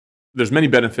There's many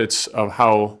benefits of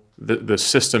how the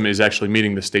system is actually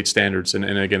meeting the state standards, and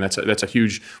again, that's a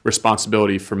huge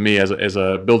responsibility for me as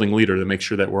a building leader to make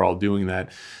sure that we're all doing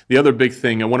that. The other big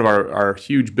thing, and one of our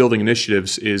huge building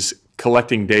initiatives, is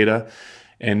collecting data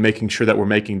and making sure that we're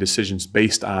making decisions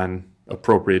based on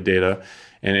appropriate data.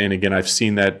 And again, I've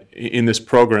seen that in this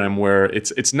program where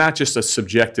it's not just a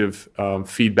subjective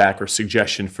feedback or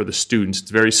suggestion for the students.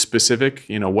 It's very specific.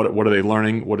 You know, what are they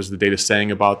learning? What is the data saying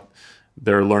about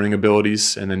their learning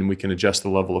abilities? And then we can adjust the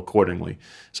level accordingly.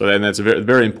 So that's very,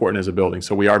 very important as a building.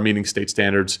 So we are meeting state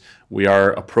standards. We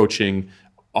are approaching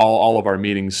all of our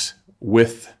meetings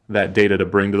with that data to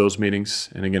bring to those meetings.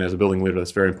 And again, as a building leader,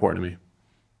 that's very important to me.